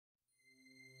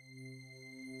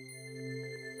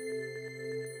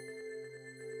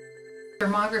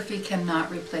Thermography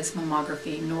cannot replace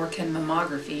mammography, nor can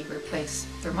mammography replace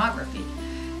thermography.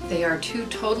 They are two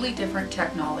totally different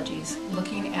technologies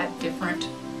looking at different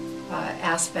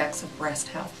aspects of breast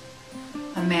health.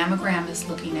 A mammogram is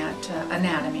looking at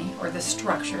anatomy or the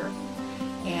structure,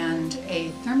 and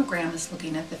a thermogram is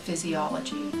looking at the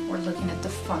physiology or looking at the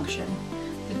function.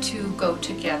 The two go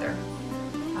together.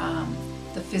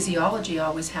 The physiology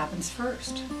always happens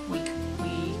first. We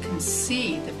can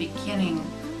see the beginning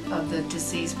of the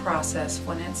disease process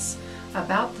when it's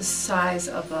about the size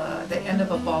of the end of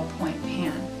a ballpoint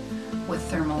pen with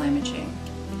thermal imaging.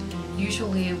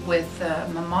 Usually with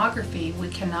mammography, we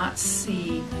cannot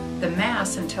see the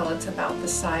mass until it's about the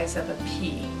size of a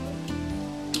pea,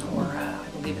 or I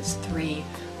believe it's 3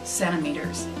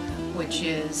 centimeters, which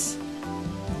is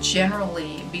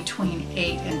generally between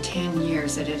 8 and 10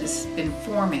 years that it has been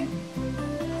forming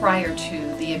prior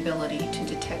to the ability to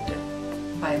detect it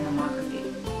by mammography.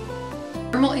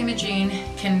 Thermal imaging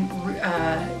can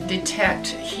detect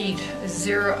heat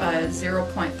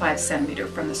 0.5 centimeter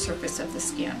from the surface of the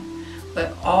skin,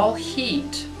 but all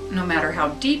heat, no matter how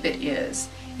deep it is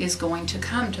going to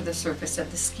come to the surface of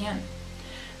the skin.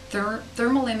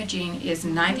 Thermal imaging is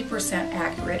 90%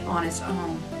 accurate on its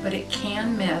own, but it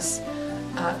can miss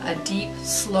a deep,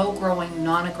 slow-growing,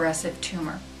 non-aggressive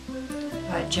tumor.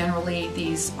 Generally,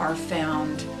 these are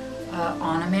found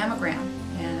on a mammogram,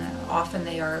 and often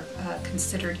they are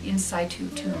considered in situ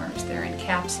tumors. They're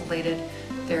encapsulated.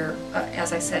 They're,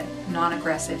 as I said,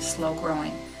 non-aggressive,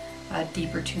 slow-growing,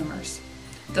 deeper tumors.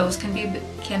 Those can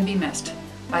be missed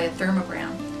by a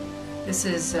thermogram. This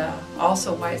is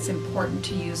also why it's important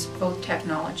to use both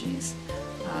technologies.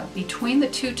 Between the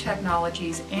two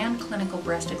technologies and clinical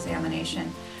breast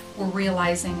examination, we're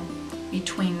realizing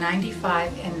between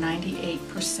 95 and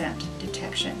 98%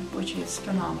 detection, which is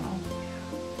phenomenal.